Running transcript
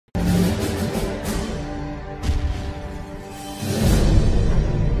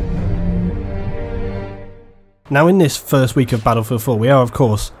Now in this first week of Battlefield 4 we are of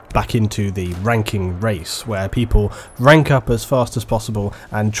course back into the ranking race where people rank up as fast as possible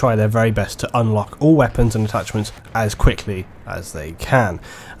and try their very best to unlock all weapons and attachments as quickly as they can.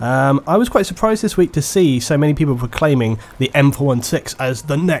 I was quite surprised this week to see so many people proclaiming the M416 as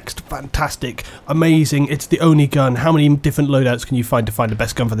the next fantastic, amazing, it's the only gun, how many different loadouts can you find to find the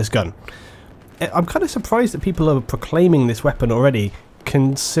best gun for this gun? I'm kind of surprised that people are proclaiming this weapon already,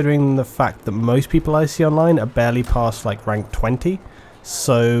 considering the fact that most people I see online are barely past like rank 20.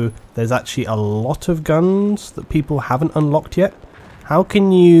 So there's actually a lot of guns that people haven't unlocked yet. How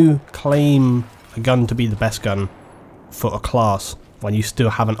can you claim a gun to be the best gun for a class when you still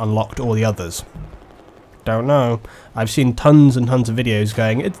haven't unlocked all the others? Don't know. I've seen tons and tons of videos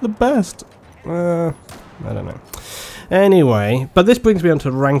going, it's the best. I don't know. Anyway, but this brings me on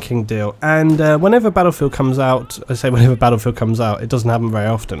to the ranking deal, and whenever Battlefield comes out, I say whenever Battlefield comes out, it doesn't happen very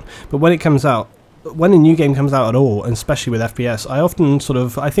often, but when it comes out, when a new game comes out at all, and especially with FPS, I often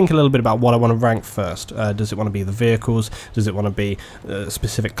I think a little bit about what I want to rank first. Does it want to be the vehicles? Does it want to be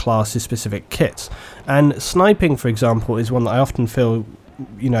specific classes, specific kits? And sniping, for example, is one that I often feel,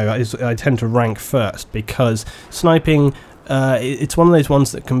 you know, I tend to rank first, because sniping, it's one of those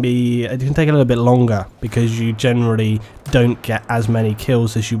ones that it can take a little bit longer because you generally don't get as many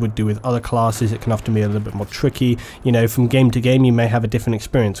kills as you would do with other classes. It can often be a little bit more tricky. You know, from game to game you may have a different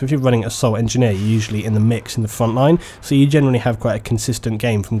experience. So if you're running Assault Engineer, you're usually in the mix in the front line, so you generally have quite a consistent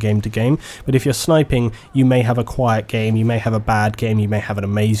game from game to game. But if you're sniping, you may have a quiet game, you may have a bad game, you may have an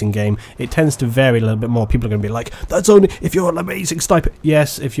amazing game. It tends to vary a little bit more. People are going to be like, that's only if you're an amazing sniper.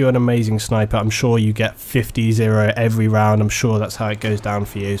 Yes, if you're an amazing sniper, I'm sure you get 50-0 every round. I'm sure that's how it goes down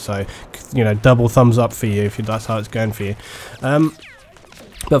for you, so you know, double thumbs up for you if that's how it's going for you.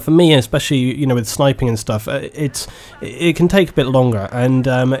 But for me, especially, you know, with sniping and stuff, it can take a bit longer, and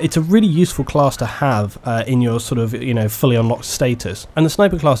it's a really useful class to have in your sort of, you know, fully unlocked status. And the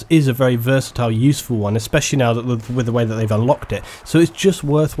sniper class is a very versatile, useful one, especially now that with the way that they've unlocked it. So it's just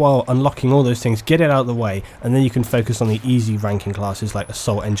worthwhile unlocking all those things, get it out of the way, and then you can focus on the easy ranking classes like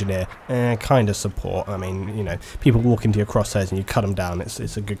Assault Engineer, kind of support. I mean, you know, people walk into your crosshairs and you cut them down.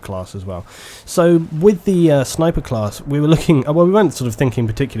 It's a good class as well. So with the sniper class, we were looking, well, we weren't sort of thinking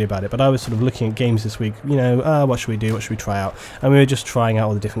particularly about it, but I was sort of looking at games this week, you know, what should we do, what should we try out, and we were just trying out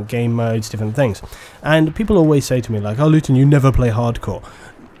all the different game modes, different things, and people always say to me like, oh Luton, you never play hardcore.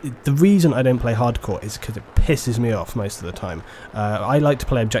 The reason I don't play hardcore is because it pisses me off most of the time. I like to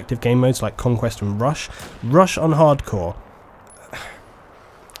play objective game modes like Conquest and Rush. Rush on hardcore,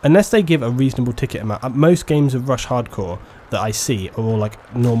 unless they give a reasonable ticket amount, most games of Rush hardcore that I see are all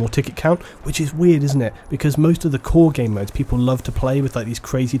like normal ticket count, which is weird, isn't it? Because most of the core game modes people love to play with like these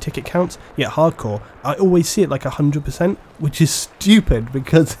crazy ticket counts, yet hardcore, I always see it like 100%, which is stupid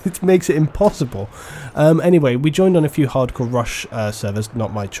because it makes it impossible. Anyway, we joined on a few hardcore Rush servers,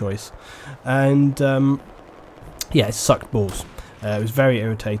 not my choice, and yeah, it sucked balls. It was very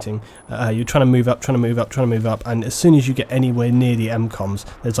irritating. You're trying to move up, and as soon as you get anywhere near the M-coms,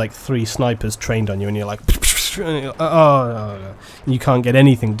 there's like 3 snipers trained on you, and you're like, oh, you can't get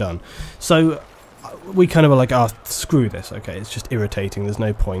anything done. So we kind of were like, oh, screw this, okay, it's just irritating, there's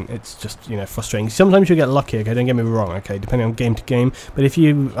no point, it's just, you know, frustrating. Sometimes you get lucky, okay, don't get me wrong, okay, depending on game to game, but if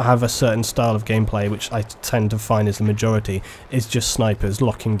you have a certain style of gameplay, which I tend to find is the majority, is just snipers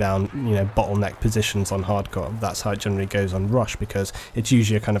locking down, you know, bottleneck positions on hardcore. That's how it generally goes on Rush, because it's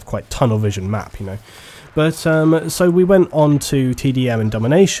usually a kind of quite tunnel vision map, you know. But so we went on to TDM and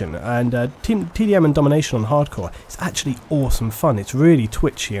Domination, and TDM and Domination on hardcore is actually awesome fun. It's really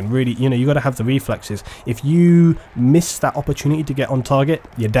twitchy and really, you know, you got to have the reflexes. If you miss that opportunity to get on target,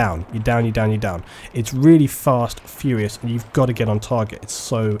 you're down. You're down, you're down, you're down. It's really fast, furious, and you've got to get on target. It's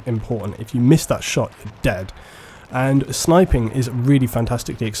so important. If you miss that shot, you're dead. And sniping is really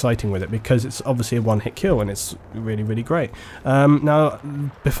fantastically exciting with it because it's obviously a one-hit kill, and it's really, really great. Now,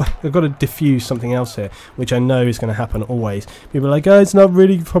 I've got to diffuse something else here, which I know is going to happen always. People are like, oh, it's not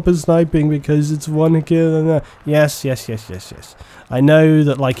really proper sniping because it's one kill. Yes. I know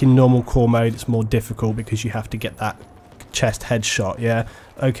that, like in normal core mode, it's more difficult because you have to get that chest headshot, yeah?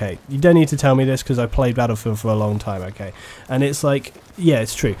 Okay, you don't need to tell me this because I played Battlefield for a long time, okay? And it's like, yeah,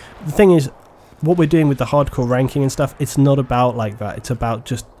 it's true. The thing is, what we're doing with the hardcore ranking and stuff, it's not about like that. It's about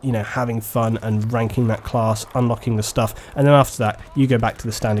just, you know, having fun and ranking that class, unlocking the stuff, and then after that, you go back to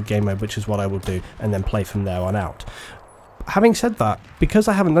the standard game mode, which is what I will do, and then play from there on out. Having said that, because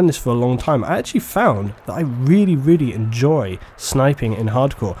I haven't done this for a long time, I actually found that I really, really enjoy sniping in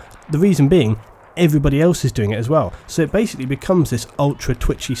hardcore. The reason being, everybody else is doing it as well, so it basically becomes this ultra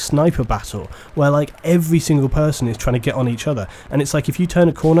twitchy sniper battle where like every single person is trying to get on each other, and it's like if you turn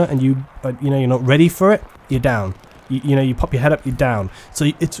a corner and you know, you're not ready for it, you're down. You know, you pop your head up, you're down. So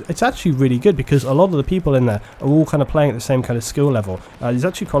it's actually really good because a lot of the people in there are all kind of playing at the same kind of skill level. There's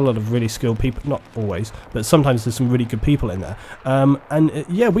actually quite a lot of really skilled people, not always, but sometimes there's some really good people in there.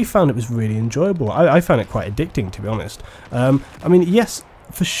 Yeah, we found it was really enjoyable. I found it quite addicting, to be honest. I mean, yes,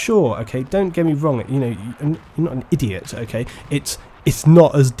 for sure, okay, don't get me wrong, you know, you're not an idiot, okay, it's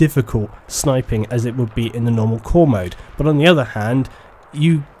not as difficult sniping as it would be in the normal core mode, but on the other hand,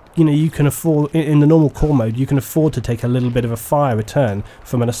 you know, you can afford, in the normal core mode, you can afford to take a little bit of a fire return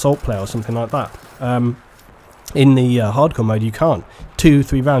from an assault player or something like that. In the hardcore mode, you can't.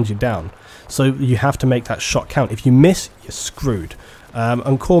 2-3 rounds, you're down. So you have to make that shot count. If you miss, you're screwed.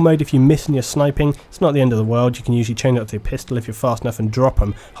 On core mode, if you miss and you're sniping, it's not the end of the world. You can usually change it up to a pistol if you're fast enough and drop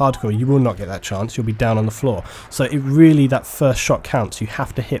them. Hardcore, you will not get that chance. You'll be down on the floor. So it really, that first shot counts. You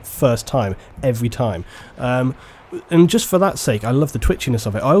have to hit first time, every time. And just for that sake, I love the twitchiness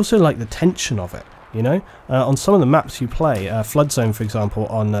of it. I also like the tension of it, you know. On some of the maps you play, Flood Zone for example,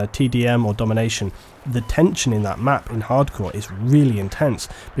 on TDM or Domination, the tension in that map in hardcore is really intense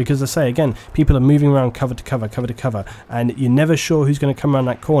because, I say again, people are moving around cover to cover, and you're never sure who's going to come around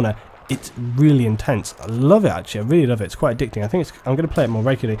that corner. It's really intense. I love it, actually. I really love it. It's quite addicting. I think I'm going to play it more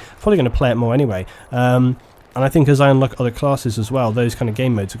regularly. Probably going to play it more anyway. And I think as I unlock other classes as well, those kind of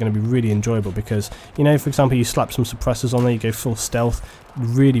game modes are going to be really enjoyable because, you know, for example, you slap some suppressors on there, you go full stealth,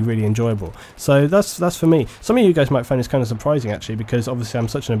 really enjoyable. So that's for me. Some of you guys might find this kind of surprising actually, because obviously I'm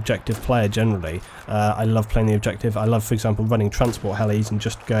such an objective player generally. I love playing the objective. I love, for example, running transport helis and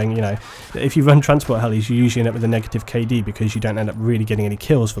just going, you know, if you run transport helis, you usually end up with a negative KD because you don't end up really getting any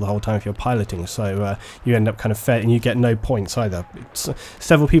kills for the whole time if you're piloting. So you end up kind of fair, and you get no points either.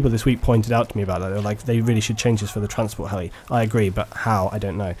 Several people this week pointed out to me about that. They're like, they really should change this for the transport heli. I agree, but how? I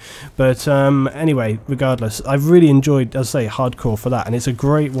don't know. But anyway, regardless, I've really enjoyed, as I say, hardcore for that, and it's a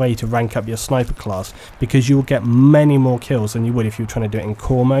great way to rank up your sniper class because you will get many more kills than you would if you were trying to do it in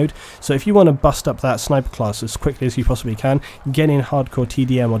core mode. So if you want to bust up that sniper class as quickly as you possibly can, get in hardcore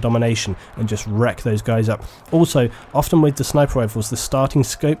TDM or Domination and just wreck those guys up. Also, often with the sniper rifles, the starting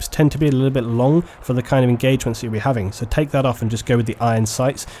scopes tend to be a little bit long for the kind of engagements that you'll be having, so take that off and just go with the iron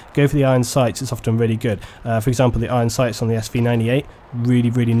sights. Go for the iron sights, it's often really good. For example, the iron sights on the SV98,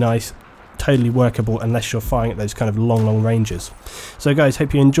 really nice, totally workable unless you're firing at those kind of long ranges. So guys,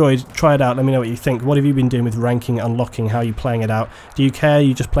 hope you enjoyed. Try it out, let me know what you think. What have you been doing with ranking, unlocking? How are you playing it out? Do you care? Are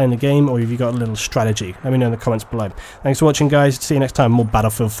you just playing the game, or have you got a little strategy? Let me know in the comments below. Thanks for watching guys, see you next time. More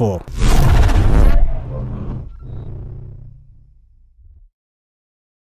Battlefield 4.